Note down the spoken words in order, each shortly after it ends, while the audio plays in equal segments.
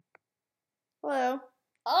Hello.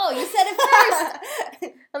 Oh, you said it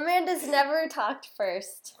first! Amanda's never talked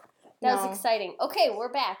first. That was exciting. Okay, we're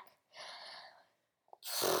back.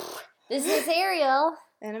 This is Ariel.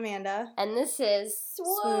 And Amanda. And this is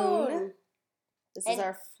Swoon. This is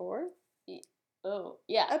our fourth? Oh,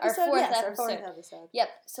 yeah. Episode? Our fourth yes, episode. Our fourth episode. Yep.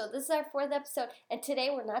 So this is our fourth episode. And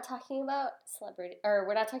today we're not talking about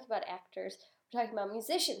we're not talking about actors. We're talking about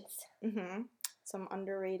musicians. Mm-hmm. Some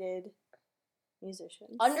underrated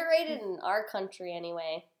musicians. Underrated in our country,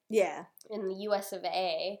 anyway. Yeah. In the US of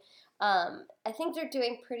A. I think they're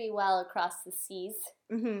doing pretty well across the seas.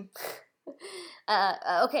 Mm-hmm.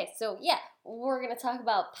 Okay, so yeah, we're going to talk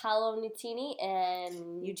about Paolo Nutini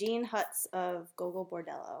and Eugene Hutz of Gogol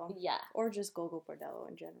Bordello. Yeah. Or just Gogol Bordello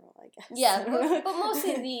in general, I guess. Yeah, but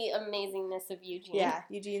mostly the amazingness of Eugene. Yeah,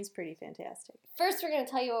 Eugene's pretty fantastic. First, we're going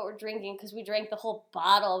to tell you what we're drinking because we drank the whole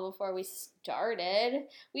bottle before we started.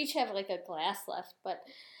 We each have like a glass left, but...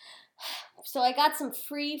 So I got some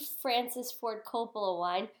free Francis Ford Coppola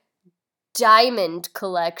wine. Diamond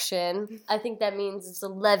collection. I think that means it's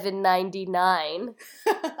 $11.99.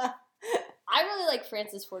 I really like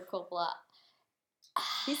Francis Ford Coppola.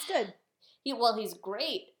 He's good. He's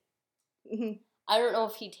great. Mm-hmm. I don't know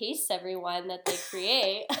if he tastes every wine that they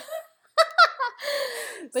create.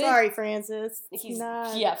 Sorry, Francis.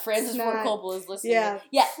 Francis Ford Coppola is listening.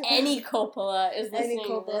 Yeah, any Coppola is listening any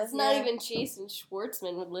Coppola, to this. yeah. Not even Jason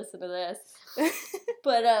Schwartzman would listen to this.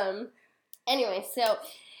 But anyway, so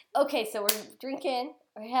we're drinking.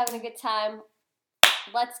 We're having a good time.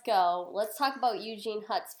 Let's go. Let's talk about Eugene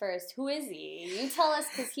Hutz first. Who is he? You tell us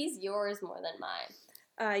because he's yours more than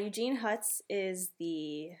mine. Eugene Hutz is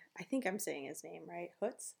I think I'm saying his name right.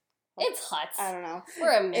 Hutz? It's Hutz. I don't know.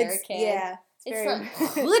 We're American. It's not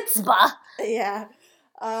chutzpah. Yeah.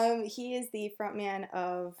 He is the frontman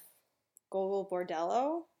of Gogol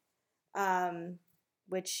Bordello,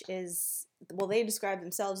 which is, they describe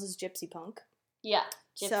themselves as gypsy punk. Yeah.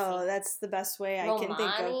 Gypsy. So that's the best way I can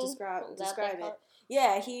think of describe it.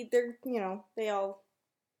 Yeah, they all,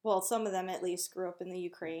 some of them at least grew up in the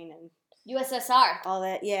Ukraine and USSR. all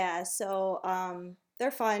that, yeah. So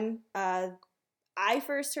they're fun. I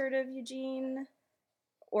first heard of Eugene,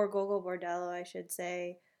 or Gogol Bordello, I should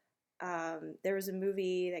say. There was a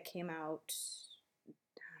movie that came out, I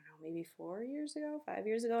don't know, maybe 5 years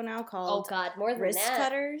ago now, called more than Wrist that.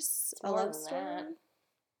 Cutters, a love story.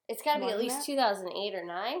 It's got to be at least 2008 or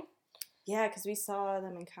 9. Yeah, because we saw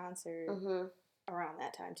them in concert around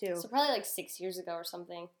that time, too. So probably like 6 years ago or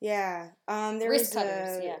something. Yeah. There Wrist was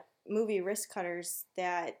Cutters, a movie, Wrist Cutters,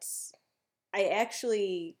 that I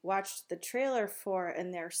actually watched the trailer for,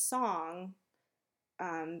 and their song,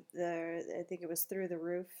 I think it was Through the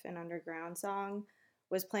Roof, an Underground song,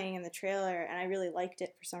 was playing in the trailer, and I really liked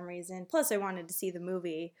it for some reason. Plus, I wanted to see the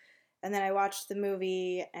movie. And then I watched the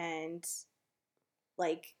movie, and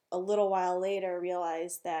like a little while later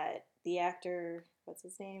realized that the actor, what's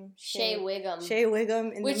his name? Shea Whigham. Shea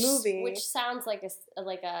Whigham in the movie. Which sounds like a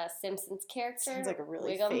Simpsons character. Sounds like a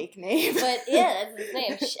really Whigham. fake name. But yeah, that's his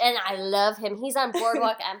name. And I love him. He's on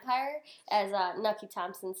Boardwalk Empire as Nucky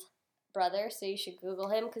Thompson's brother, so you should Google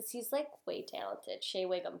him because he's like way talented. Shea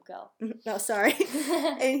Whigham, go. No, sorry.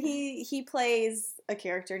 And he plays a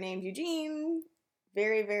character named Eugene,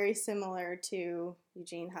 very, very similar to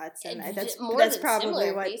Eugene Hutz, and that's probably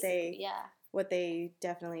similar, what they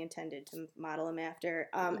definitely intended to model him after.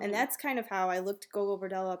 And that's kind of how I looked Gogol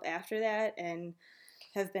Bordello up after that, and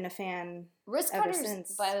have been a fan Wrist ever Cutters,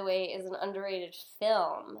 since. by the way, is an underrated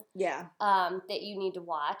film. Yeah. That you need to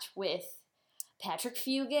watch with Patrick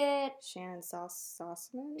Fugit, Shannon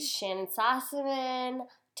Sossamon,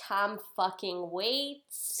 Tom fucking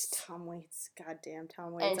Waits. Tom Waits, goddamn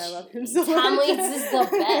Tom Waits, I love him so much. Tom Waits is the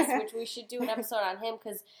best, which we should do an episode on him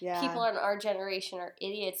because people in our generation are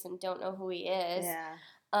idiots and don't know who he is. Yeah.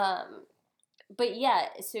 But yeah,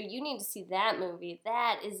 so you need to see that movie.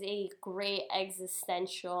 That is a great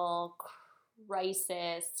existential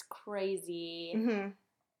crisis, crazy,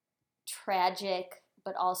 tragic,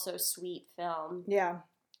 but also sweet film. Yeah.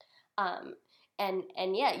 And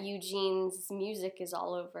yeah, Eugene's music is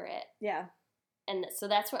all over it. Yeah. And so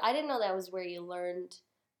that's where I didn't know that was where you learned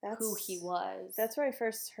who he was. That's where I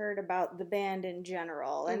first heard about the band in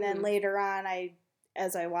general. And then later on,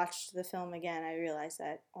 as I watched the film again, I realized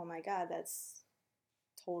that, oh my God, that's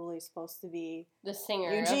totally supposed to be the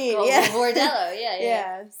singer Eugene. of Gogol Bordello.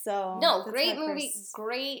 Yeah. So no, great movie,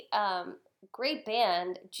 great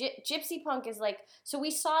band. Gypsy Punk is like, so we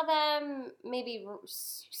saw them maybe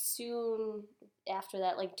soon after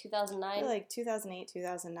that, like 2009? Like 2008,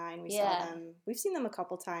 2009, we saw them. We've seen them a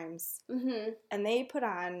couple times. Mm-hmm. And they put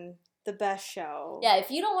on the best show. Yeah, if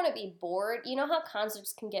you don't want to be bored, you know how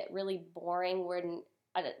concerts can get really boring when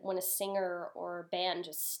a singer or a band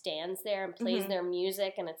just stands there and plays their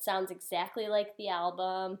music and it sounds exactly like the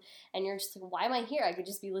album, and you're just like, why am I here? I could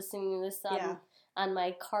just be listening to this on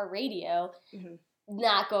my car radio.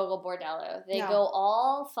 Not Gogol Bordello. They go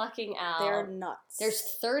all fucking out. They're nuts. There's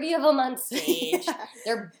 30 of them on stage.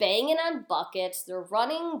 They're banging on buckets. They're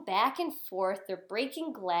running back and forth. They're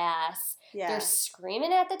breaking glass. They're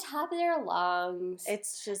screaming at the top of their lungs.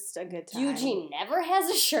 It's just a good time. Eugene never has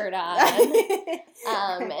a shirt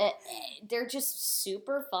on. They're just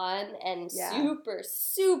super fun and super,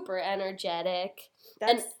 super energetic.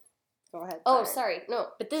 Go ahead. Oh, sorry. No,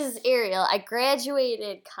 but this is Ariel. I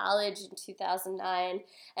graduated college in 2009,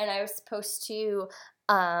 and I was supposed to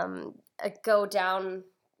go down.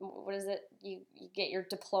 What is it? You get your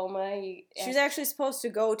diploma. She was actually supposed to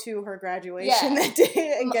go to her graduation that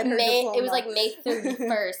day and get her diploma. It was like May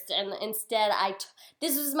 31st, and instead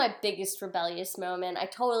this was my biggest rebellious moment. I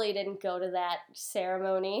totally didn't go to that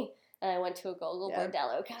ceremony. And I went to a Gogol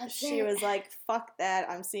Bordello concert. She was like, fuck that.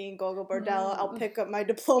 I'm seeing Gogol Bordello. I'll pick up my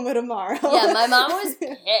diploma tomorrow. Yeah, my mom was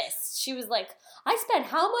pissed. She was like, I spent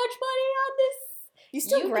how much money on this? You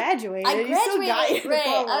still graduated. I graduated, you still got your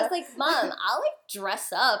diploma. I was like, Mom, I'll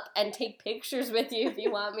dress up and take pictures with you if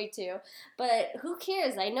you want me to. But who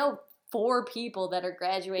cares? I know 4 people that are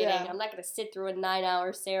graduating. I'm not going to sit through a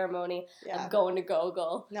 9-hour ceremony. I'm going to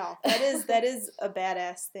Gogol. No, that is a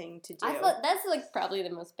badass thing to do. I thought that's like probably the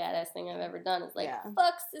most badass thing I've ever done. It's like,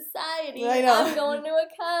 fuck society. I know. I'm going to a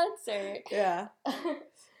concert. Yeah.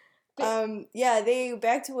 They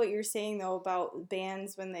back to what you're saying though about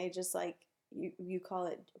bands when they just like you call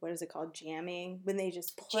it, what is it called, jamming, when they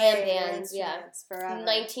just play jam bands, forever.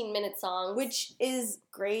 19-minute songs, which is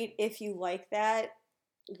great if you like that.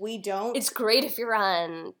 We don't. It's great if you're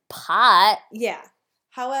on pot. Yeah.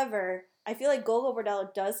 However, I feel like Gogol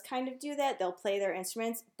Bordello does kind of do that. They'll play their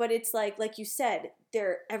instruments, but it's like you said,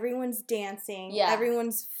 everyone's dancing. Yeah.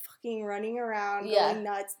 Everyone's fucking running around, going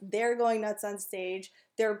nuts. They're going nuts on stage.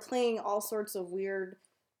 They're playing all sorts of weird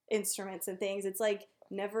instruments and things. It's like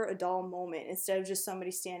never a dull moment instead of just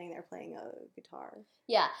somebody standing there playing a guitar.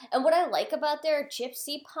 Yeah, and what I like about their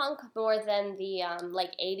gypsy punk more than the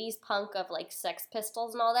 80s punk of like Sex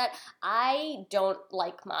Pistols and all that, I don't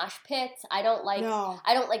like mosh pits. I don't like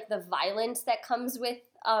the violence that comes with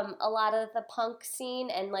a lot of the punk scene,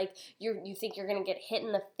 and like you think you're gonna get hit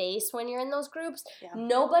in the face when you're in those groups.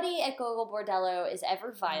 Nobody at Gogol Bordello is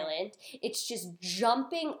ever violent. It's just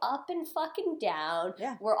jumping up and fucking down.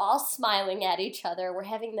 We're all smiling at each other. We're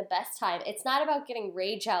having the best time. It's not about getting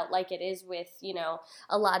rage out like it is with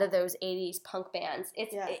a lot of those 80s punk bands.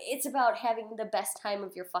 It's about having the best time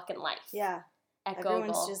of your fucking life. Everyone's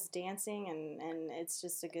Gogol. just dancing and it's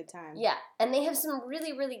just a good time. And they have some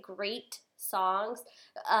really, really great songs.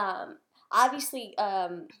 Obviously,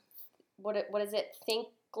 what is it? Think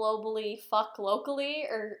globally, fuck locally,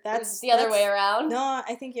 or that's the other way around? No,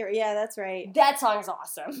 I think that's right. That song's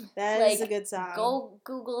awesome. That is a good song. Go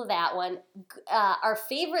Google that one. Our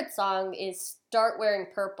favorite song is Start Wearing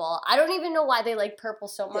Purple. I don't even know why they like purple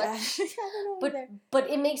so much. I don't know either. But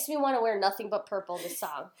it makes me want to wear nothing but purple, this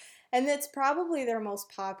song. And that's probably their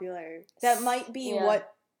most popular. That might be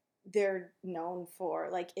what they're known for.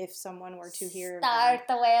 Like, if someone were to hear Start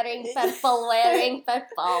wearing purple, wearing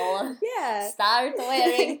purple. Yeah. Start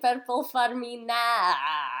wearing purple for me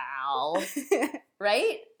now.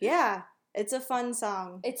 Right? Yeah. It's a fun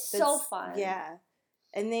song. It's so fun. Yeah.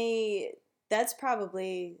 And that's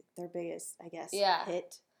probably their biggest, I guess,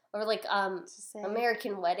 hit. Or like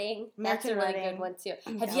American Wedding. That's a really good one too.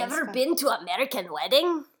 Have you ever fun. been to American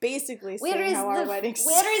Wedding? Basically saying how our weddings.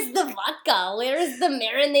 Where is the vodka? Where is the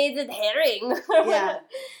marinated herring? Yeah.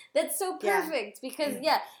 That's so perfect because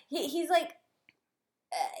he's like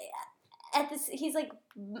he's like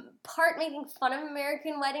part making fun of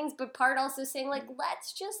American weddings, but part also saying like,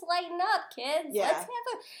 let's just lighten up, kids. Yeah. Let's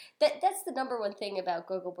have that's the number one thing about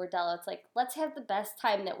Gogol Bordello. It's like, let's have the best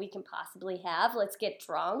time that we can possibly have. Let's get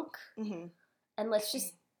drunk and let's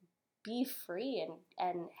just be free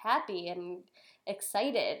and happy and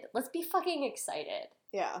excited. Let's be fucking excited.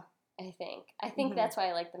 Yeah. I think that's why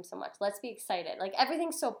I like them so much. Let's be excited. Like,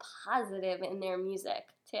 everything's so positive in their music,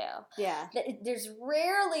 too. Yeah. There's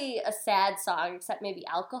rarely a sad song except maybe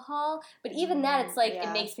Alcohol, but even that, it's like,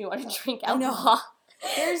 it makes me want to drink alcohol.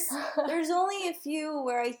 There's only a few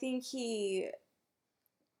where I think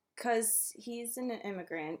because he's an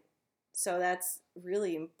immigrant, so that's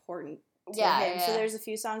really important to him. So there's a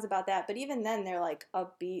few songs about that, but even then they're like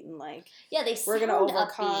upbeat and like, they we're gonna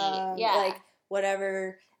overcome, upbeat. like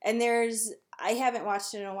whatever. And I haven't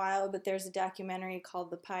watched it in a while, but there's a documentary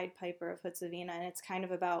called The Pied Piper of Hutzavina, and it's kind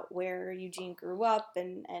of about where Eugene grew up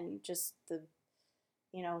and just the,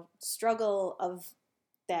 struggle of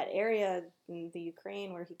that area in the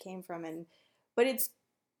Ukraine where he came from. But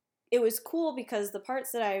it was cool because the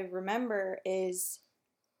parts that I remember is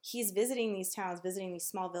he's visiting these towns, visiting these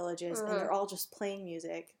small villages, and they're all just playing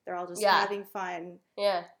music. They're all just having fun.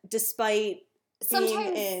 Yeah. Despite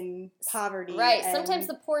being in poverty. Right. Sometimes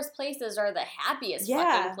the poorest places are the happiest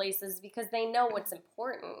fucking places because they know what's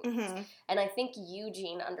important. Mm-hmm. And I think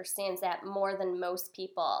Eugene understands that more than most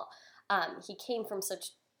people. He came from such,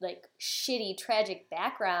 like, shitty, tragic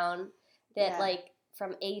background that,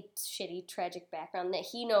 from a shitty, tragic background that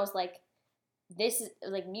he knows, like, this is,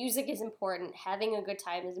 like, music is important. Having a good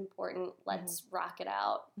time is important. Let's rock it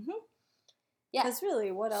out. Mm-hmm. Yeah. Because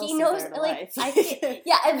really, what else he knows, is there to like, life?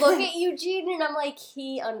 I look at Eugene and I'm like,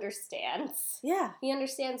 he understands. Yeah. He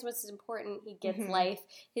understands what's important. He gets life.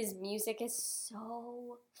 His music is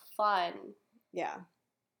so fun. Yeah.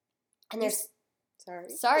 And there's...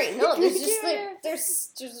 Sorry. No,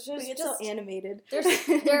 there's just, we get so animated.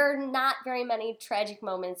 There are not very many tragic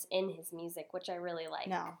moments in his music, which I really like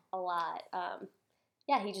a lot.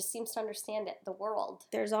 Yeah, he just seems to understand it, the world.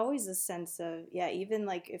 There's always a sense of, even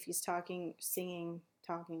like if he's singing,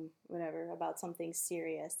 whatever, about something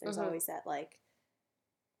serious, there's always that, like,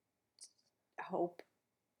 hope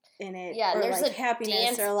in it. Yeah, or there's like a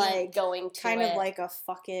happiness or like going to kind it. of like a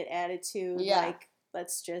fuck it attitude. Yeah. Like,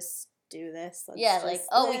 let's just do this. Let's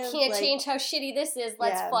we can't like, change how shitty this is.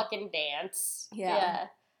 Let's fucking dance. Yeah.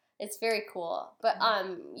 It's very cool. But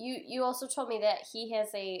you also told me that he has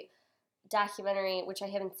a documentary, which I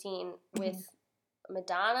haven't seen, with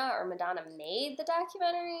Madonna, or Madonna made the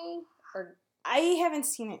documentary, or I haven't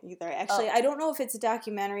seen it either. Actually, I don't know if it's a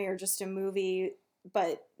documentary or just a movie,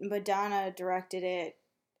 but Madonna directed it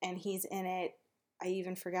and he's in it. I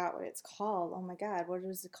even forgot what it's called. Oh my god, what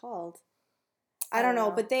is it called? I don't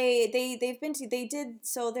know, but they've been to, they did,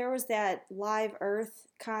 so there was that Live Earth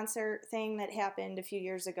concert thing that happened a few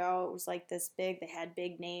years ago. It was like this big, they had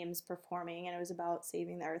big names performing, and it was about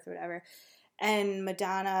saving the earth or whatever. And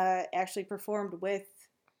Madonna actually performed with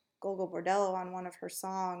Gogol Bordello on one of her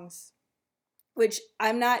songs, which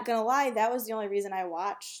I'm not gonna lie, that was the only reason I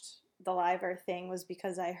watched the Live Earth thing, was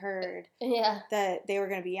because I heard that they were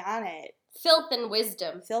gonna be on it. Filth and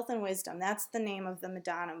Wisdom. Filth and Wisdom. That's the name of the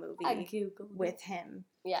Madonna movie. I Googled with him.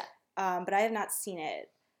 Yeah. But I have not seen it.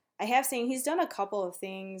 I have seen, he's done a couple of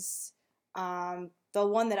things. The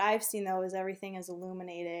one that I've seen, though, is Everything is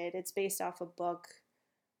Illuminated. It's based off a book.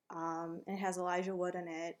 It has Elijah Wood in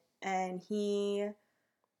it. And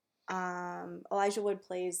Elijah Wood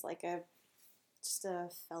plays like just a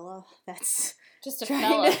fella that's just a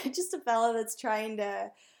fella that's trying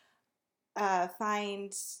to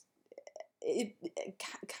find. It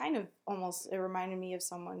kind of almost, it reminded me of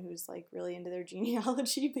someone who's like really into their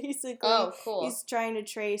genealogy, basically. Oh, cool. He's trying to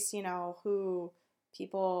trace, who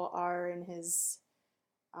people are in his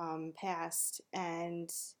past,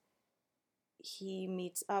 and he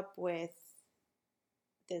meets up with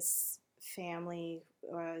this family.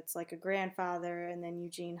 It's like a grandfather, and then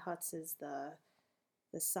Eugene Hutz is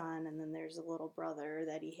the son, and then there's a little brother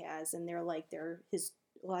that he has, and they're his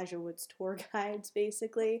Elijah Wood's tour guides,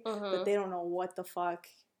 basically, but they don't know what the fuck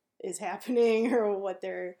is happening or what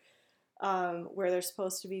they're, where they're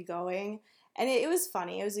supposed to be going. And it was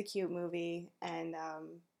funny. It was a cute movie, and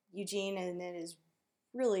Eugene in it is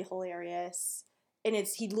really hilarious. And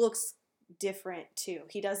he looks different too.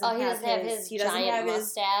 He doesn't have his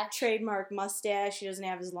mustache. Trademark mustache. He doesn't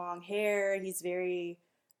have his long hair. He's very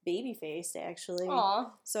baby faced, actually.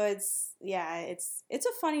 Aww. So it's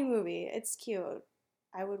a funny movie. It's cute.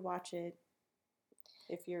 I would watch it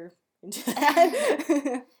if you're into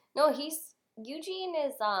that. No, Eugene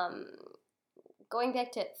is going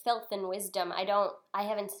back to Filth and Wisdom. I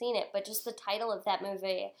haven't seen it, but just the title of that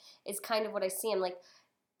movie is kind of what I see him like.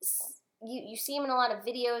 You see him in a lot of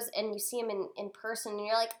videos, and you see him in person, and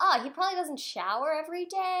you're like, he probably doesn't shower every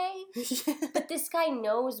day. But this guy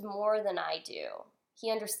knows more than I do. He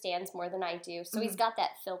understands more than I do. So he's got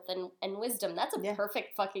that Filth and Wisdom. That's a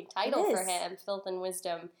perfect fucking title for him, Filth and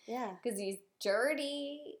Wisdom. Yeah. Because he's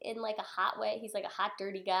dirty in like a hot way. He's like a hot,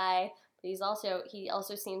 dirty guy. But he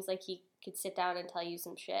also seems like he could sit down and tell you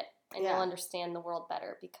some shit. And you'll understand the world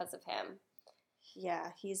better because of him. Yeah,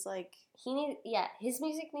 he's like... his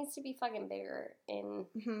music needs to be fucking bigger in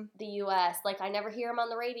the U.S. Like, I never hear him on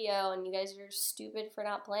the radio, and you guys are stupid for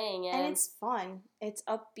not playing it. And it's fun. It's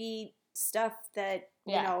upbeat stuff that,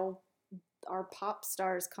 our pop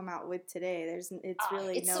stars come out with today.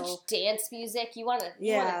 It's such dance music. You want to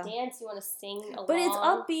dance, you want to sing along. But it's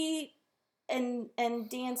upbeat, and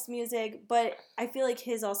dance music, but I feel like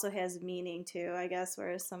his also has meaning too, I guess,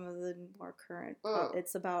 whereas some of the more current pop,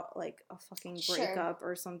 it's about like a fucking breakup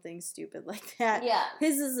or something stupid like that. Yeah.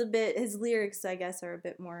 His lyrics, I guess, are a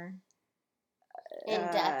bit more in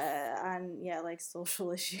depth on like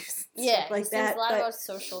social issues. Yeah, like he that. sings a lot about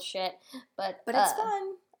social shit, but it's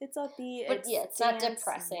fun. It's upbeat. But it's not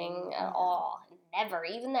depressing at all. Never.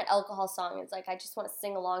 Even that alcohol song is like, I just want to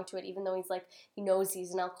sing along to it, even though he's like, he knows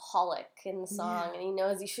he's an alcoholic in the song, and he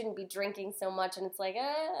knows he shouldn't be drinking so much, and it's like,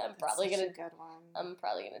 I'm probably gonna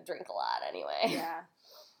drink a lot anyway. Yeah.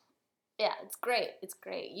 Yeah, it's great. It's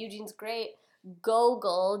great. Eugene's great.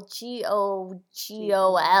 Gogol, Gogol,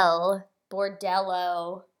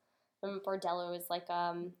 Bordello. Bordello is like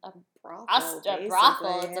a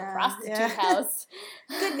brothel. It's a prostitute house.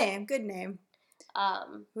 Good name.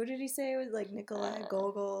 Who did he say it was like Nikolai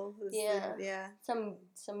Gogol? Some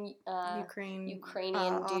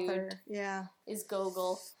Ukrainian dude. Yeah, is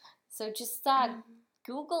Gogol. So just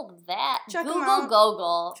Google that. Check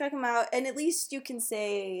Gogol. Check him out, and at least you can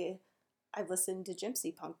say, I've listened to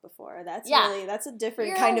Gypsy Punk before. That's a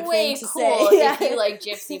different kind of thing to say. If you like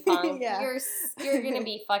Gypsy Punk, you're gonna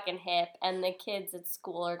be fucking hip, and the kids at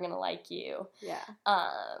school are gonna like you. Yeah.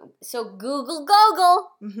 So Google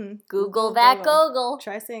Gogol. Mm-hmm. Google that Gogol.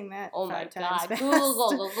 Try saying that. Oh my 5 times god. fast.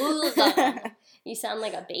 Google Gogol. You sound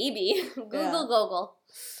like a baby. Google Gogol.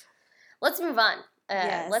 Let's move on.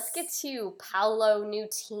 Let's get to Paolo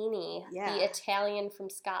Nutini, the Italian from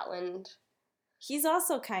Scotland. He's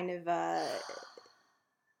also kind of,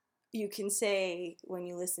 you can say when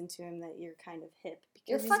you listen to him that you're kind of hip.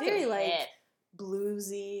 Because he's very, like,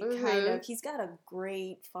 bluesy, kind of. He's got a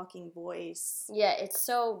great fucking voice. Yeah, it's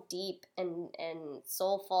so deep and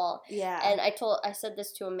soulful. Yeah. And I said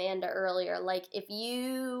this to Amanda earlier, like, if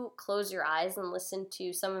you close your eyes and listen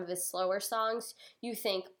to some of his slower songs, you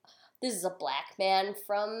think, this is a black man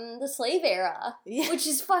from the slave era, which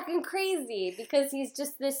is fucking crazy because he's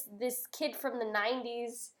just this kid from the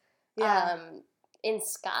 90s in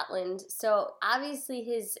Scotland. So obviously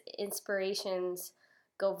his inspirations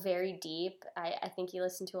go very deep. I think he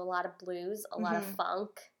listened to a lot of blues, a lot of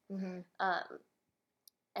funk, and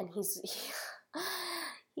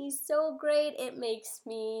he's so great, it makes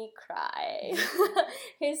me cry.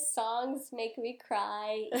 His songs make me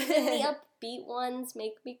cry. Even the upbeat ones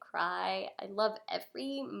make me cry. I love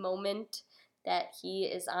every moment that he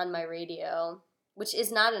is on my radio, which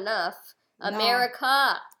is not enough. No.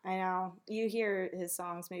 America! I know. You hear his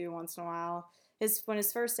songs maybe once in a while. When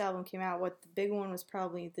his first album came out, the big one was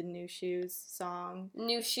probably the New Shoes song.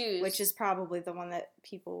 New Shoes. Which is probably the one that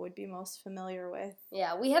people would be most familiar with.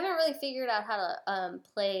 Yeah, we haven't really figured out how to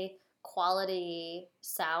play quality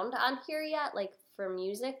sound on here yet, like for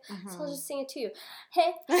music. So I'll just sing it to you.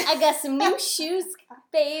 Hey, I got some new shoes,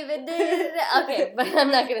 baby. Okay, but I'm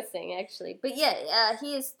not going to sing, actually. But yeah,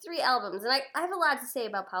 he has 3 albums, and I have a lot to say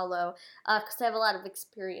about Paolo, because I have a lot of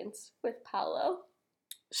experience with Paolo.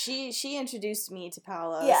 She introduced me to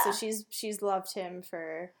Paolo, so she's loved him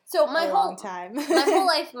for a long time. My whole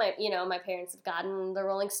life, my parents have gotten the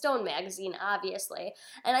Rolling Stone magazine, obviously,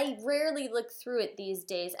 and I rarely look through it these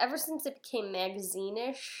days. Ever since it became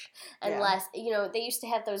magazine-ish and less, they used to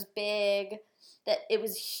have those big, that it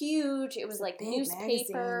was huge. It was like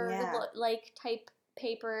newspaper like type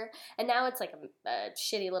paper, and now it's like a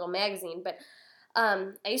shitty little magazine, but.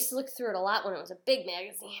 I used to look through it a lot when it was a big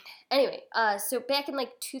magazine. Anyway, so back in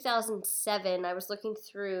like 2007, I was looking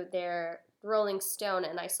through their Rolling Stone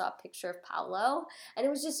and I saw a picture of Paolo, and it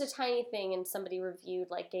was just a tiny thing, and somebody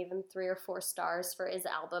gave him 3 or 4 stars for his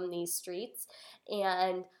album, These Streets,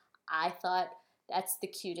 and I thought, that's the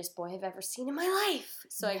cutest boy I've ever seen in my life.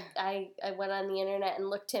 So I went on the internet and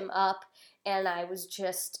looked him up, and I was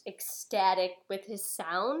just ecstatic with his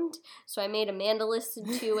sound, so I made Amanda listen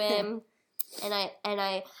to him. And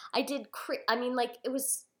I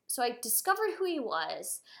discovered who he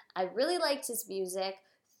was. I really liked his music.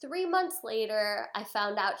 3 months later, I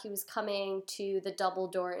found out he was coming to the Double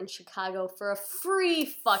Door in Chicago for a free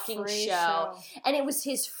fucking show. And it was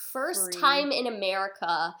his first time in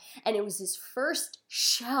America, and it was his first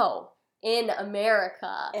show in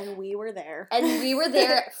America. And we were there.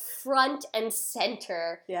 Front and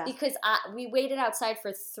center. Yeah. Because we waited outside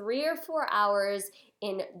for 3 or 4 hours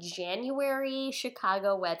in January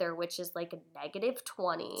Chicago weather, which is like a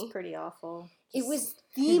 -20. It's pretty awful. It was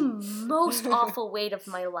the most awful wait of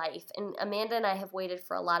my life. And Amanda and I have waited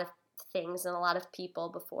for a lot of things and a lot of people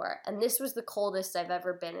before. And this was the coldest I've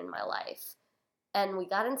ever been in my life. And we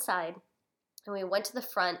got inside. And we went to the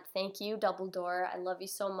front. Thank you, Double Door. I love you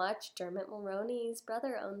so much. Dermot Mulroney's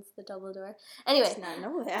brother owns the Double Door. Anyway. Did not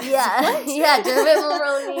know that. Yeah. What? Yeah, Dermot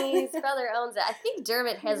Mulroney's brother owns it. I think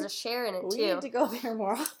Dermot has a share in it, too. We need to go there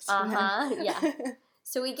more often. Uh-huh, yeah.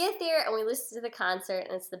 So we get there and we listen to the concert,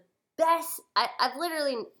 and it's the best. I've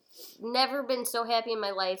literally never been so happy in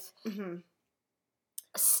my life. Mm-hmm.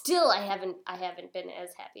 Still, I haven't been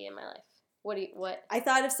as happy in my life. What? I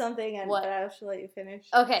thought of something, What? but I should let you finish.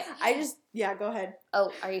 Okay. Go ahead.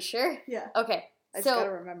 Oh, are you sure? Yeah. Okay. I just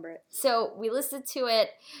gotta remember it. So we listened to it,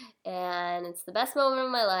 and it's the best moment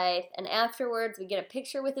of my life. And afterwards, we get a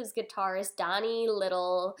picture with his guitarist, Donnie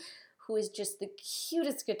Little, who is just the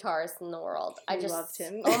cutest guitarist in the world. I just loved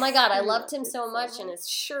him. Oh my God, I I loved him loved so him so much, and much. his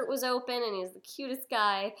shirt was open, and he was the cutest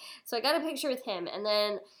guy. So I got a picture with him, and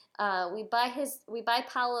then we buy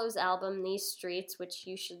Paolo's album, These Streets, which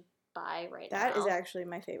you should buy right now. That is actually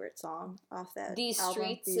my favorite song off that These album.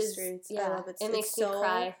 Streets These is, Streets. yeah, I love it. it makes It's me so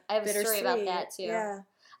cry. I have a story about bittersweet. that too. Yeah.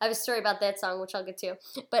 I have a story about that song, which I'll get to.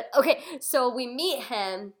 But okay, so we meet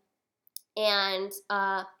him, and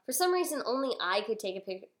for some reason, only I could take a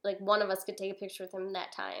picture. Like one of us could take a picture with him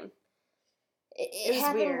that time. It was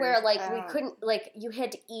happened weird. where like we couldn't, like you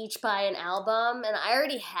had to each buy an album, and I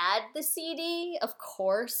already had the CD, of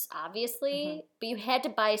course, obviously, but you had to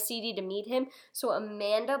buy a CD to meet him. So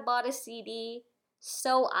Amanda bought a CD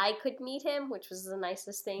so I could meet him, which was the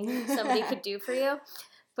nicest thing somebody could do for you.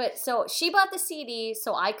 But so she bought the CD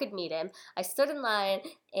so I could meet him. I stood in line,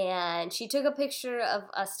 and she took a picture of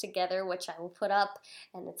us together, which I will put up,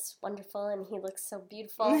 and it's wonderful, and he looks so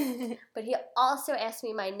beautiful. But he also asked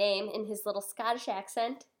me my name in his little Scottish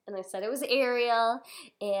accent, and I said it was Ariel,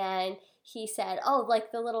 and he said, oh,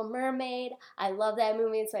 like The Little Mermaid. I love that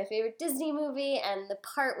movie. It's my favorite Disney movie, and the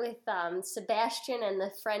part with Sebastian and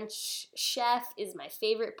the French chef is my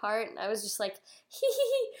favorite part. And I was just like, hee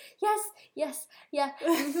hee hee, yes, yeah,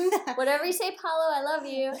 whatever you say, Paolo, I love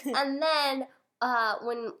you. And then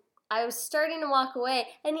when I was starting to walk away,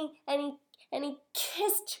 and he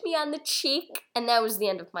kissed me on the cheek, and that was the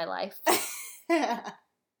end of my life.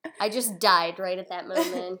 I just died right at that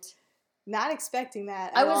moment. Not expecting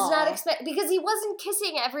that. I was not expecting, because he wasn't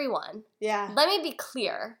kissing everyone. Yeah. Let me be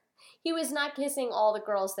clear. He was not kissing all the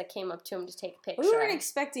girls that came up to him to take a picture. We weren't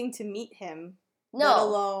expecting to meet him. No. Let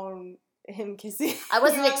alone him kissing. I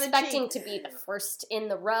wasn't you on the expecting cheek. to be the first in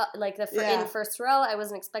the row, like in Yeah. first row. I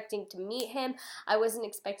wasn't expecting to meet him. I wasn't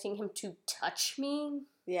expecting him to touch me.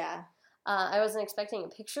 Yeah. I wasn't expecting a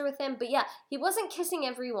picture with him. But yeah, he wasn't kissing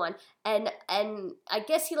everyone. And I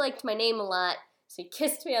guess he liked my name a lot. So he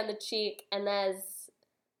kissed me on the cheek, and that's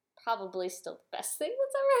probably still the best thing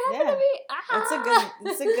that's ever happened to me. Ah!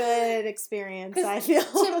 It's a good experience, I feel.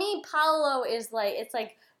 To me, Paolo is like, it's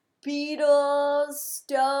like Beatles,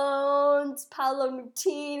 Stones, Paolo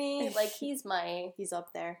Nutini. Like he's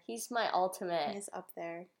up there. He's my ultimate. He's up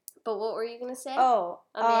there. But what were you gonna say? Oh,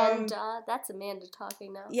 Amanda. That's Amanda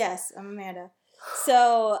talking now. Yes, I'm Amanda.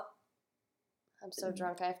 So I'm so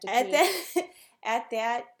drunk. I have to pee. At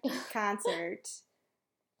that concert,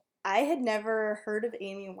 I had never heard of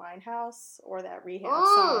Amy Winehouse or that Rehab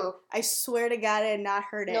song. I swear to God, I had not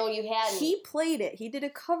heard it. No, you hadn't. He played it. He did a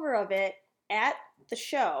cover of it at the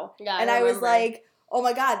show. Yeah, and I remember. was like, oh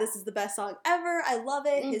my God, this is the best song ever. I love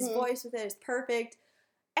it. His Mhm. voice with it is perfect.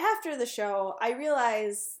 After the show, I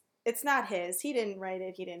realized it's not his. He didn't write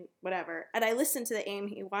it. He didn't, whatever. And I listened to the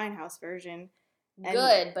Amy Winehouse version. And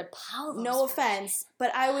good, but Paolo. no offense,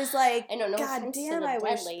 but I was like, I know, no God offense to damn, the I dead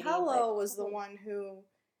wish lady, Paolo but- was the one who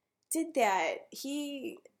did that.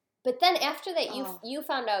 But then after that, Oh. you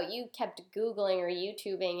found out, you kept Googling or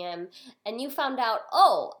YouTubing him, and you found out,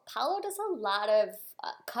 oh, Paolo does a lot of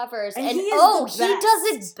covers, and he is oh, the he best. does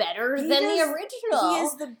it better He than the does- original. He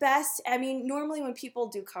is the best. I mean, normally when people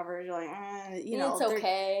do covers, you're like, you know, it's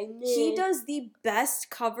okay. he does the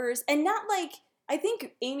best covers, and not like, I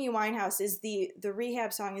think Amy Winehouse is the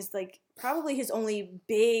Rehab song is like probably his only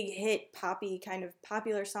big hit poppy kind of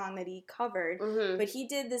popular song that he covered. Mhm. But he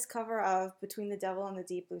did this cover of Between the Devil and the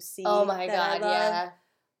Deep Blue Sea. Oh my that I God, love.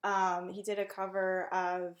 yeah. He did a cover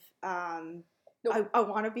of No. I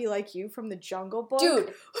Want to Be Like You from the Jungle Book.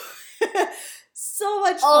 Dude. So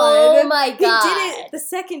much fun. Oh my He God. did it the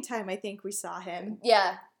second time I think we saw him.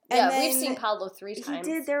 Yeah. And Yeah, then we've seen Paolo 3 times.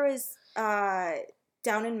 He did, there was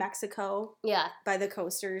Down in Mexico Yeah. by the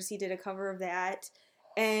Coasters. He did a cover of that.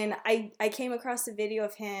 And I came across a video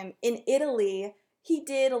of him in Italy. He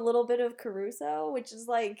did a little bit of Caruso, which is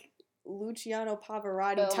like Luciano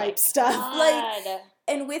Pavarotti Oh my type stuff. Like, God.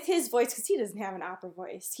 and with his voice, because he doesn't have an opera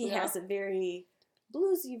voice, he Yeah. has a very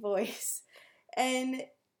bluesy voice. And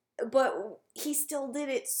but he still did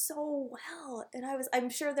it so well. And I'm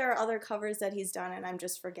sure there are other covers that he's done and I'm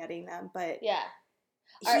just forgetting them, but Yeah.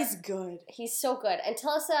 he's good. He's so good. And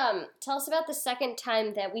tell us about the second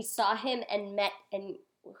time that we saw him and met and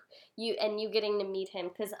you getting to meet him,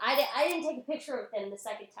 because I didn't take a picture with him the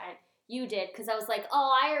second time. You did, because I was like,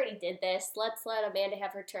 oh, I already did this. Let's let Amanda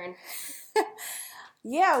have her turn.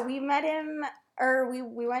 Yeah, we met him, or we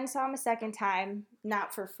went and saw him a second time,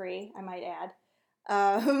 not for free, I might add,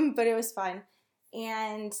 but it was fun.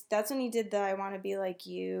 And that's when he did the I Want to Be Like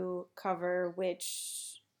You cover,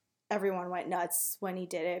 which everyone went nuts when he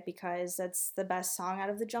did it because that's the best song out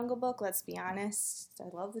of the Jungle Book, let's be honest. I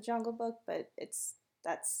love the Jungle Book, but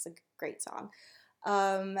that's a great song.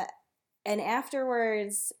 And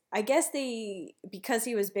afterwards, I guess because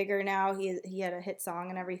he was bigger now, he had a hit song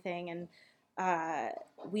and everything, and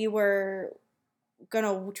we were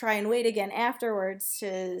gonna try and wait again afterwards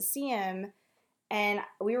to see him, and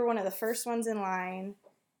we were one of the first ones in line,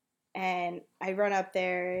 and I run up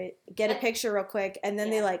there, get a picture real quick, and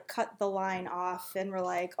then they like cut the line off and were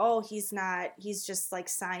like, oh, he's just like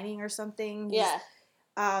signing or something.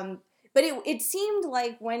 But it seemed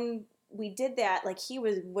like when we did that, like he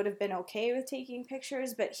would have been okay with taking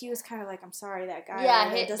pictures, but he was kind of like, I'm sorry, that guy.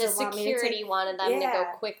 Yeah, doesn't the want security me to wanted them to go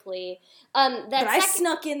quickly. I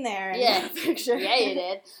snuck in there and got a picture. Yeah, you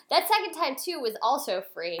did. That second time too was also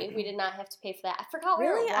free. We did not have to pay for that. I forgot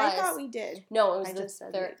where it was. I thought we did. No, it was I the just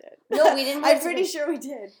said third. we did. No, we didn't. I'm pretty sure we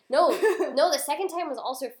did. No, the second time was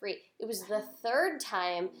also free. It was the third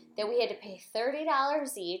time that we had to pay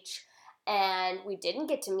 $30 each. And we didn't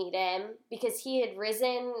get to meet him because he had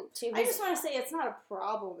risen to his... I just want to say it's not a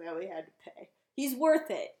problem that we had to pay. He's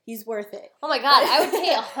worth it. He's worth it. Oh my God, I would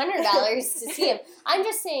pay $100 to see him. I'm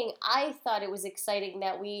just saying, I thought it was exciting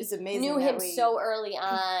that we knew him so early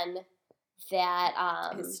on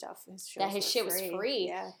that his shit was free.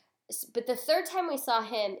 Yeah. But the third time we saw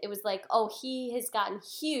him, it was like, oh, he has gotten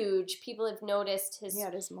huge. People have noticed his... He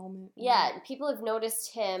had his moment. Yeah, people have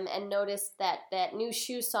noticed him and noticed that new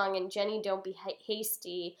Shoe song and Jenny Don't Be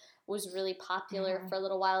Hasty was really popular for a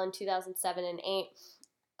little while in 2007 and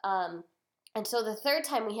 2008. And so the third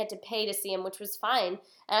time we had to pay to see him, which was fine.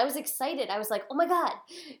 And I was excited. I was like, oh my God,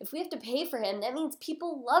 if we have to pay for him, that means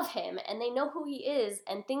people love him and they know who he is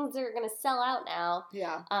and things are going to sell out now.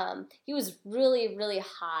 Yeah. He was really, really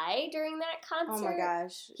high during that concert. Oh my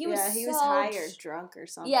gosh. He was high or drunk or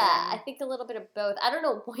something. Yeah, I think a little bit of both. I don't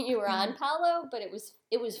know what you were on, Paolo, but it was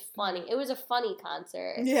funny. It was a funny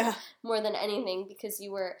concert. Yeah. More than anything because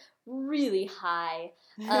you were really high.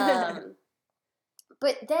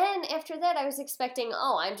 But then after that, I was expecting,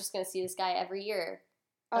 I'm just going to see this guy every year.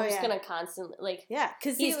 I'm just going to constantly,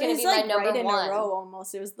 because he's going to be my number right in one. A row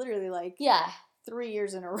almost. It was literally 3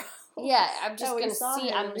 years in a row. Yeah, I'm just going to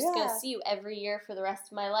to see you every year for the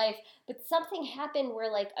rest of my life. But something happened where,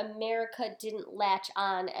 America didn't latch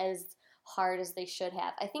on as hard as they should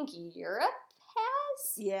have. I think Europe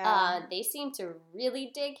has. Yeah. They seem to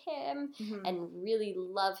really dig him and really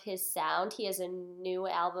love his sound. He has a new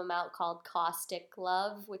album out called Caustic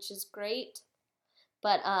Love, which is great.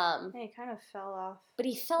 But he kind of fell off. But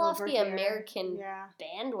he fell off the American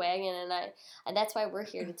bandwagon, and that's why we're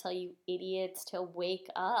here to tell you idiots to wake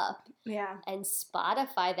up. Yeah. And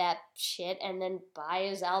Spotify that shit and then buy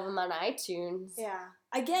his album on iTunes. Yeah.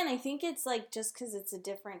 Again, I think it's just because it's a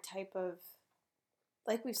different type of,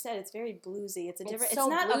 like we've said, it's very bluesy. It's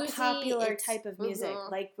not bluesy, a popular type of music,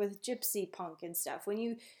 like with gypsy punk and stuff. When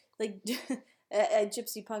you, a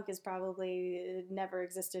gypsy punk has probably never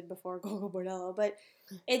existed before Gogol Bordello, but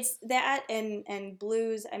it's that and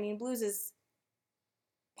blues. I mean, blues is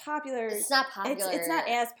popular. It's not popular. It's not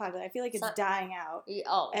as popular. I feel like it's dying out.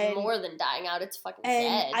 More than dying out. It's fucking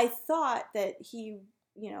dead. And I thought that he,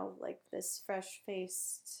 this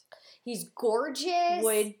fresh-faced... He's gorgeous.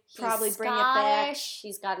 Would probably He's bring Scottish, it back.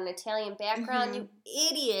 He's got an Italian background. You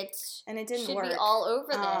idiot! And it didn't should work. Be all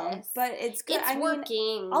over this. But it's good. It's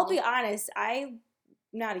working. I'll be honest. I'm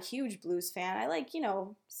not a huge blues fan. I like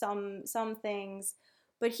some things,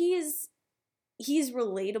 but he's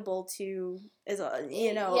relatable to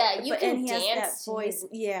Yeah, you can and he dance. Has that voice.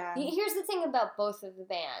 Yeah. Here's the thing about both of the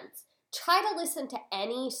bands. Try to listen to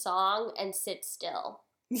any song and sit still.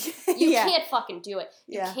 You can't fucking do it.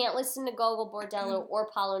 You can't listen to Gogol Bordello or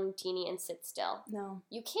Paolo Nutini and sit still. No.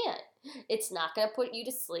 You can't. It's not going to put you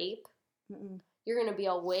to sleep. You're going to be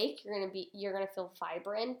awake. You're going to feel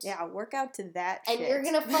vibrant. Yeah, work out to that and shit. You're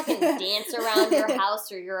going to fucking dance around your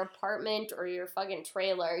house or your apartment or your fucking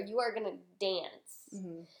trailer. You are going to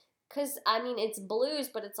dance. Because, it's blues,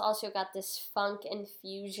 but it's also got this funk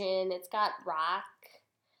infusion. It's got rock.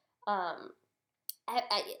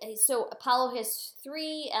 So Apollo has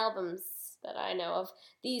 3 albums that I know of.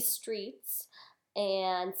 These Streets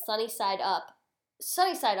and Sunny Side Up.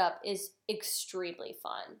 Sunny Side Up is extremely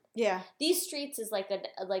fun. Yeah. These Streets is like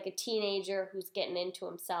a teenager who's getting into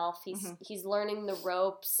himself. He's learning the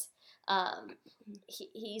ropes.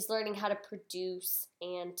 He's learning how to produce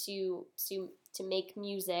and to make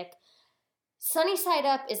music. Sunny Side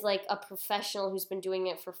Up is like a professional who's been doing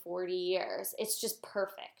it for 40 years. It's just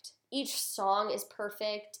perfect. Each song is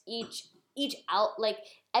perfect. Each out, like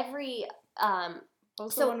every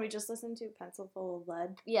Also, one we just listened to, Pencil Full of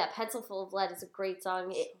Lead. Yeah, Pencil Full of Lead is a great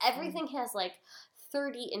song. Everything has like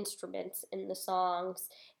 30 instruments in the songs,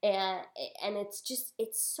 and it's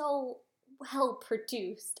so well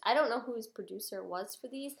produced. I don't know who his producer was for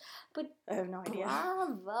these, but I have no idea.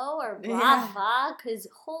 Bravo or brava, because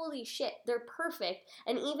holy shit, they're perfect.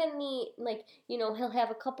 And even he'll have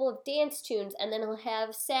a couple of dance tunes, and then he'll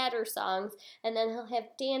have sadder songs, and then he'll have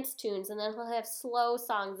dance tunes, and then he'll have slow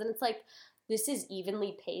songs, and it's like, this is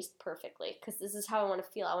evenly paced perfectly, because this is how I want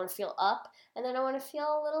to feel. I want to feel up, and then I want to feel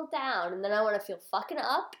a little down, and then I want to feel fucking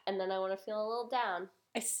up, and then I want to feel a little down.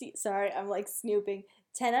 I see. Sorry, I'm like snooping.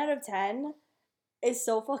 10 out of 10 is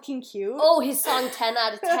so fucking cute. Oh, his song 10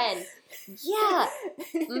 out of 10. Yeah.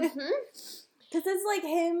 Mm-hmm. Because it's like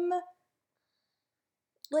him,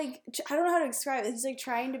 like, I don't know how to describe it. He's like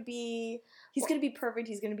trying to be, he's going to be perfect.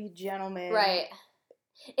 He's going to be a gentleman. Right.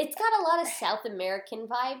 It's got a lot of South American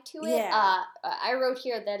vibe to it. Yeah. I wrote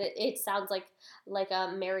here that it sounds like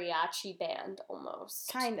a mariachi band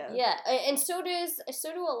almost. Kind of. Yeah, and so do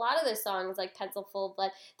a lot of the songs, like Pencil Full of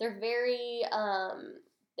Blood. They're very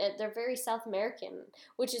South American,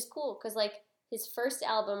 which is cool because like his first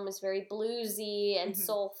album was very bluesy and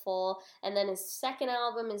soulful, and then his second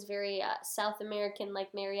album is very South American,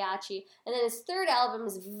 like mariachi, and then his third album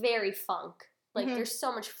is very funk. Like there's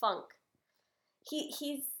so much funk.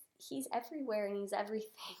 He's everywhere and he's everything.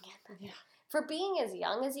 Yeah. For being as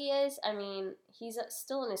young as he is, I mean, he's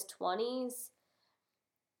still in his 20s.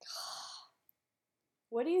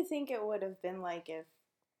 What do you think it would have been like if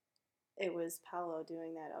it was Paolo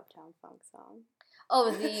doing that Uptown Funk song? Oh,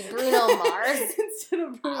 the Bruno Mars? Instead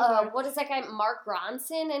of Bruno Mars. What is that guy? Mark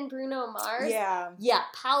Ronson and Bruno Mars? Yeah. Yeah,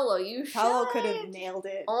 Paolo, you should. Paolo could have nailed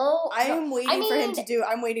it. Oh, I'm waiting for him to do,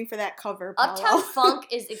 I'm waiting for that cover, Paolo. Uptown Funk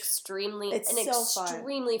is extremely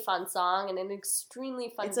fun song and an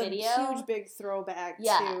extremely fun video. It's a huge, big throwback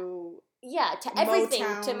to... Yeah, to everything.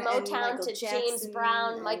 To Motown, to Jackson, James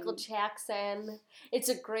Brown, Michael Jackson. It's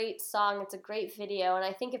a great song. It's a great video. And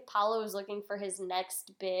I think if Paolo was looking for his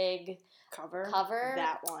next big cover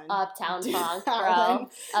that one. Uptown Funk, bro.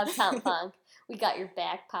 Uptown Funk. We got your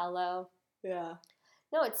back, Paolo. Yeah.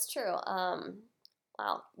 No, it's true.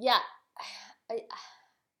 Wow. Yeah.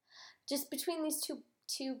 Just between these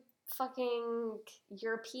two fucking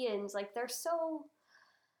Europeans, like they're so...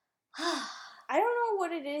 I don't know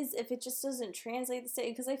what it is if it just doesn't translate the same,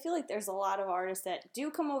 because I feel like there's a lot of artists that do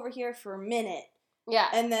come over here for a minute. Yeah.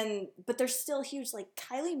 And then, but they're still huge. Like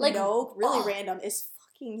Kylie Minogue, really random, is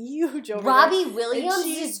fucking huge over Robbie there. Williams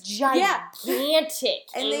is gigantic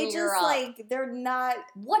and they just Europe. like, they're not...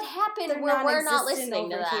 What happened where we're not listening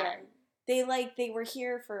to that? Here. They were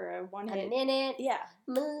here for a one hit. A minute. Yeah.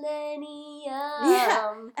 Millennium.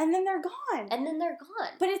 Yeah. And then they're gone.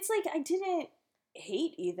 But it's like, I didn't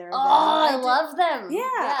hate either of them. I love them. Yeah,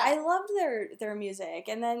 I loved their music,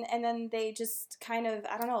 and then they just kind of,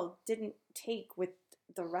 I don't know, didn't take with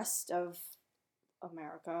the rest of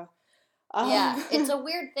America. Yeah, it's a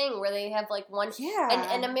weird thing where they have like one,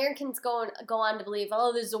 and Americans go on to believe,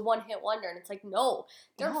 oh, there's a one hit wonder, and it's like, no,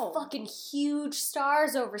 they're fucking huge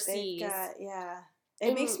stars overseas.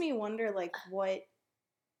 It makes me wonder like what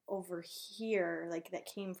over here, like that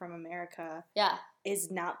came from America,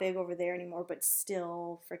 is not big over there anymore, but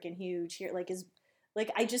still freaking huge here. Like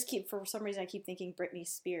I just keep, for some reason, I keep thinking Britney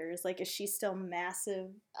Spears. Like, is she still massive?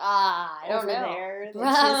 I don't know. There,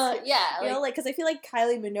 you know, like because I feel like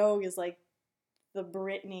Kylie Minogue is like the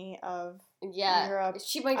Britney of Europe.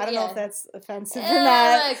 She might. I don't know if that's offensive or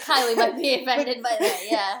not. Kylie might be offended by that.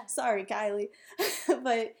 Yeah. Sorry, Kylie,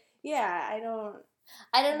 but yeah,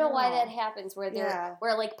 I don't know why that happens where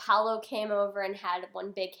like Paolo came over and had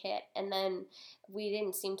one big hit and then we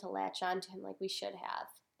didn't seem to latch on to him like we should have.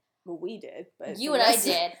 Well, we did, but you and I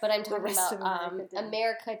did, but I'm talking about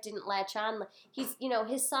America didn't latch on. He's,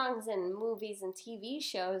 his songs in movies and TV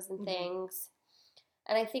shows and things.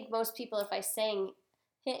 And I think most people, if I sang,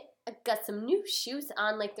 hey, I got some new shoes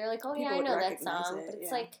on, like they're like, oh yeah, I know that song. But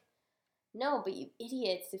it's like, no, but you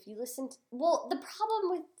idiots, if you listen to, well, the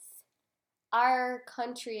problem with our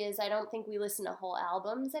country is, I don't think we listen to whole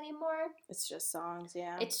albums anymore. It's just songs,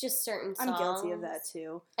 yeah. It's just certain songs. I'm guilty of that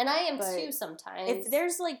too. And I am But too sometimes. if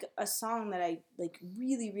there's like a song that I like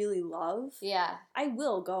really, really love, yeah, I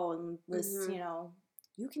will go and listen, Mhm. you know,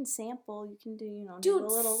 you can sample, you can do, you know, dude, do a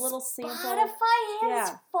little sample. Spotify has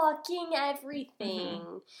Yeah. fucking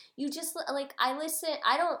everything. You just like I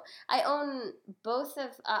own both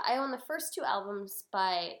of I own the first 2 albums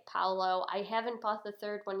by Paolo. I haven't bought the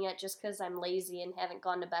third one yet just because I'm lazy and haven't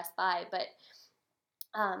gone to Best Buy, but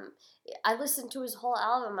I listened to his whole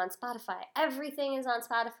album on Spotify. Everything is on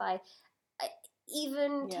Spotify.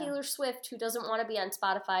 Even Yeah. Taylor Swift, who doesn't want to be on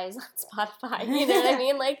Spotify, is on Spotify. You know what I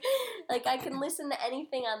mean? Like I can listen to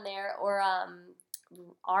anything on there. Or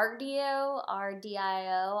RDO,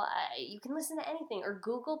 RDIO. You can listen to anything. Or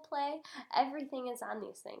Google Play. Everything is on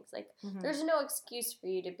these things. Like there's no excuse for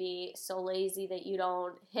you to be so lazy that you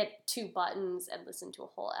don't hit 2 buttons and listen to a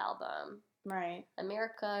whole album. Right.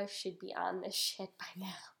 America should be on this shit by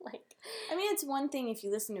now. Like, I mean, it's one thing if you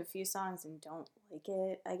listen to a few songs and don't like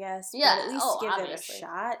it, I guess. Yeah. But at least give obviously. it a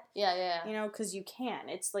shot. Yeah. You know, because you can.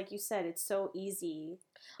 It's like you said, it's so easy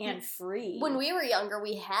and free. When we were younger,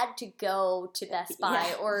 we had to go to Best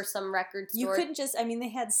Buy or some record store. You couldn't just, I mean, they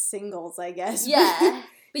had singles, I guess. Yeah.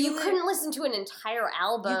 But you couldn't listen to an entire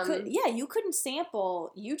album. You couldn't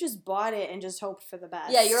sample. You just bought it and just hoped for the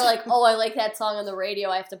best. Yeah, you were like, oh, I like that song on the radio.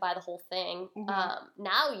 I have to buy the whole thing. Mm-hmm.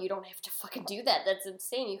 Now you don't have to fucking do that. That's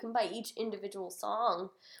insane. You can buy each individual song.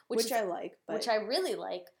 Which I like. But... Which I really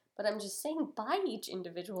like. But I'm just saying, buy each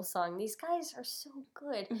individual song. These guys are so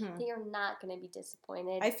good. Mm-hmm. They are not going to be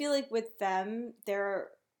disappointed. I feel like with them,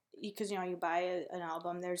 because, you know, you buy an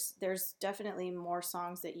album, there's definitely more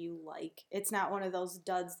songs that you like. It's not one of those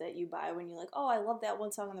duds that you buy when you're like, oh, I love that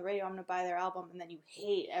one song on the radio, I'm going to buy their album, and then you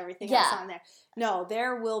hate everything else on there. No,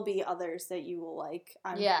 there will be others that you will like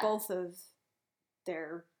on both of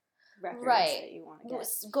their records that you want to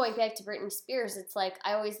get. Going back to Britney Spears, it's like,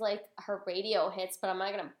 I always like her radio hits, but I'm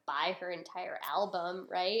not going to buy her entire album,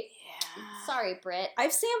 right? Yeah. Sorry, Brit.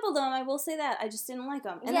 I've sampled them, I will say that. I just didn't like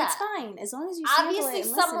them. And that's fine, as long as you sample Obviously, it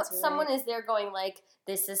and listen to someone is there going like,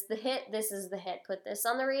 this is the hit, this is the hit. Put this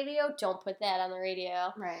on the radio, don't put that on the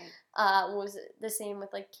radio. Right. Was the same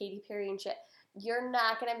with like Katy Perry and shit. You're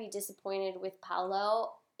not going to be disappointed with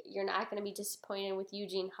Paolo. You're not going to be disappointed with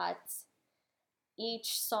Eugene Hutz.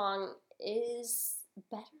 Each song is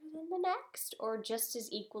better than the next or just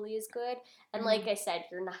as equally as good. And like I said,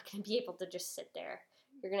 you're not going to be able to just sit there.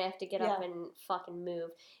 You're going to have to get up and fucking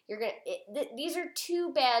move. These are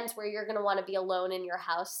 2 bands where you're going to want to be alone in your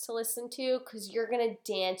house to listen to because you're going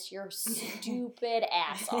to dance your stupid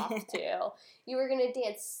ass off to. You are going to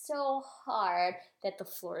dance so hard that the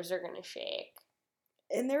floors are going to shake.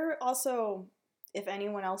 And they're also, if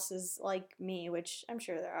anyone else is like me, which I'm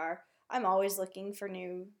sure there are, I'm always looking for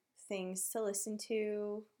new things to listen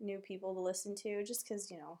to, new people to listen to, just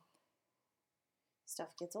because, you know,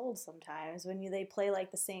 stuff gets old sometimes when they play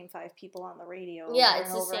like the same 5 people on the radio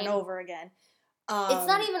over and over again. It's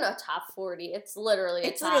not even a top 40. It's literally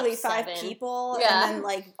a top 5 7 people and then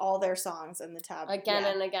like all their songs in the top again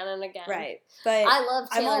and again and again. Right. But I love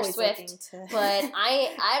Taylor Swift, but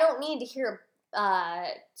I don't need to hear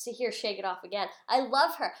Shake It Off Again. I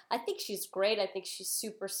love her. I think she's great. I think she's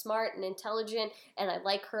super smart and intelligent, and I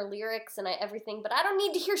like her lyrics and everything, but I don't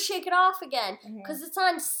need to hear Shake It Off Again because it's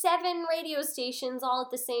on 7 radio stations all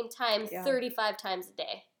at the same time 35 times a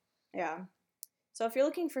day. Yeah. So if you're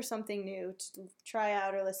looking for something new to try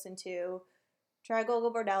out or listen to, try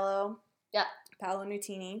Gogol Bordello. Yeah. Paolo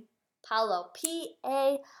Nutini. Paolo.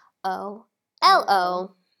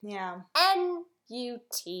 Paolo. Yeah.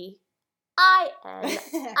 Nutini.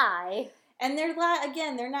 And they're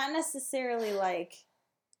not necessarily like,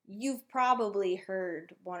 you've probably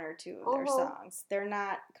heard 1 or 2 of their songs. They're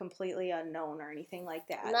not completely unknown or anything like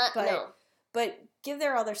that. But give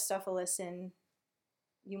their other stuff a listen.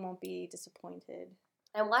 You won't be disappointed.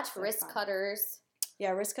 And watch Wrist Cutters.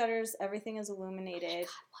 Yeah, Wrist Cutters. Everything is illuminated. Oh my God,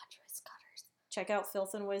 watch Wrist Cutters. Check out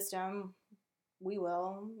Filth and Wisdom. We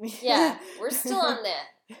will. Yeah, we're still on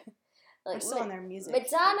that. Like, we're still on their music.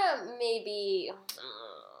 Madonna may be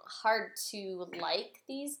hard to like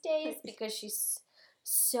these days because she's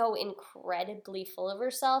so incredibly full of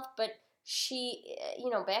herself, but she,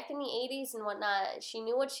 back in the 80s and whatnot, she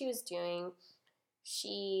knew what she was doing.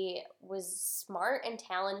 She was smart and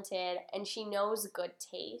talented, and she knows good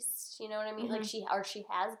taste. You know what I mean? Like she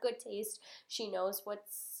has good taste. She knows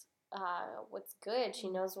what's good. She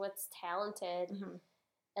knows what's talented.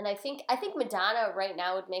 And I think Madonna right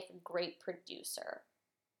now would make a great producer.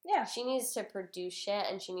 Yeah. She needs to produce shit,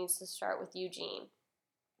 and she needs to start with Eugene.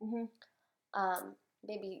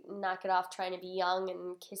 maybe knock it off trying to be young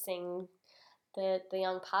and kissing the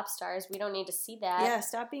young pop stars. We don't need to see that. Yeah,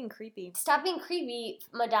 stop being creepy. Stop being creepy,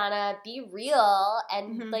 Madonna. Be real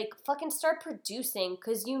and Mhm. like fucking start producing,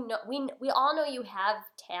 because you know we all know you have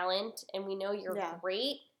talent and we know you're Yeah.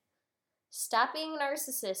 great. Stop being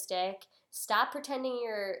narcissistic. Stop pretending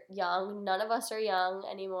you're young. None of us are young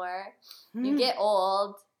anymore. You get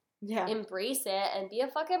old. Yeah. Embrace it and be a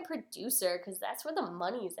fucking producer, because that's where the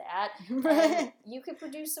money's at. And Right. you could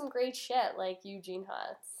produce some great shit like Eugene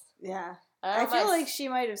Hutz. Yeah. I I don't know feel if like she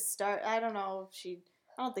might have started. I don't know if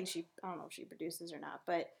she produces or not.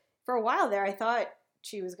 But for a while there, I thought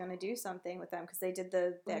she was gonna do something with them because they did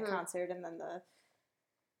that Mhm. concert and then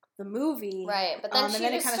the movie. right, but then and she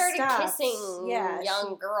then it just kinda started stopped. kissing Yeah,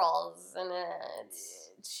 young girls, and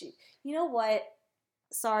it's she. You know what?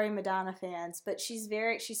 Sorry, Madonna fans, but she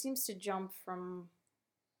seems to jump from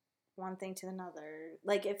one thing to another.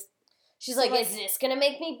 Like if she's so, like, like- is this gonna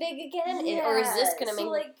make me big again, or is Yeah, this gonna so, make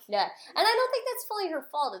like- me? Yeah, and I don't think that's fully her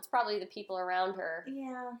fault. It's probably the people around her.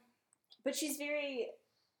 Yeah, but she's very.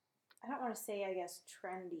 I don't want to say, I guess,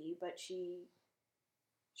 trendy, but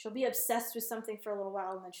she'll be obsessed with something for a little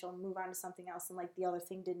while and then she'll move on to something else, and like the other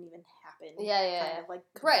thing didn't even happen. Yeah. Kind of like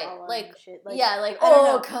Right, Kabbalah like- and shit. yeah, like I don't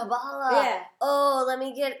know. Kabbalah. Yeah. Oh, let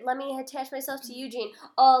me attach myself to Eugene.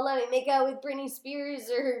 Oh, let me make out with Britney Spears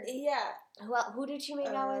or Yeah. who did she make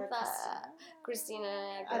out with? Christina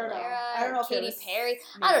Aguilera, I don't know. I don't know if it Katy was- Perry.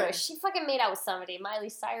 I don't know. maybe. She fucking made out with somebody. Miley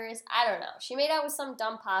Cyrus. I don't know. She made out with some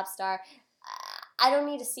dumb pop star. I don't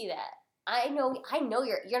need to see that. I know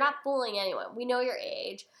you're not fooling anyone. We know your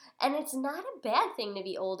age. And it's not a bad thing to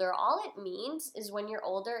be older. All it means is when you're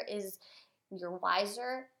older is you're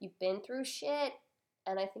wiser, you've been through shit,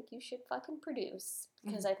 and I think you should fucking produce.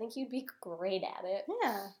 Because I think you'd be great at it.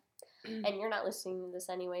 Yeah. And you're not listening to this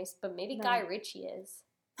anyways, but maybe No. Guy Ritchie is.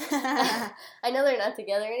 I know they're not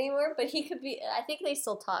together anymore, but he could be. I think they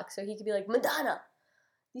still talk, so he could be like, Madonna,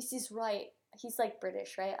 this is right. He's like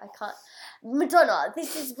British, right? I can't. Madonna,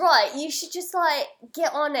 this is right. You should just like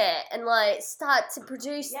get on it and like start to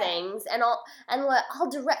produce Yeah. things, and I'll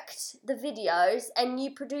direct the videos, and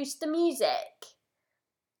you produce the music.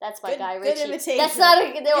 That's my Good- Guy good Ritchie. imitation. That's not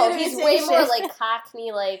a no. Good He's way more imitation. like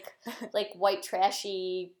Cockney, like white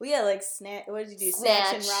trashy. Well, yeah, like what did you do?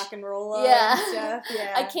 Snatch and Snatch. rock and roll Yeah. and stuff.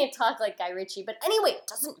 Yeah. I can't talk like Guy Ritchie, but anyway, it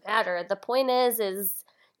doesn't matter. The point is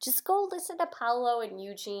just go listen to Paolo and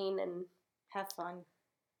Eugene, and have fun.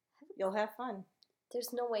 You'll have fun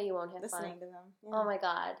there's no way you won't have listening fun. to them. Yeah. Oh my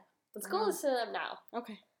god. Let's go Yeah. listen to them now.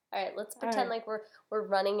 Okay. All right, let's All pretend right. like we're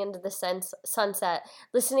running into the sunset,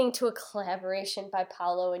 listening to a collaboration by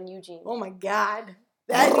Paolo and Eugene. Oh my god.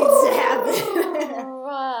 That needs to happen.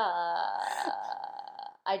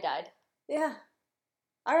 I died. Yeah.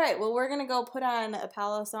 All right. Well, we're gonna go put on a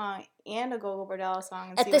Paolo song and a Gogo Bordello song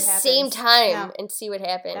and At see the what happens. same time Yeah. and see what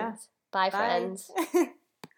happens. Bye, Bye. friends.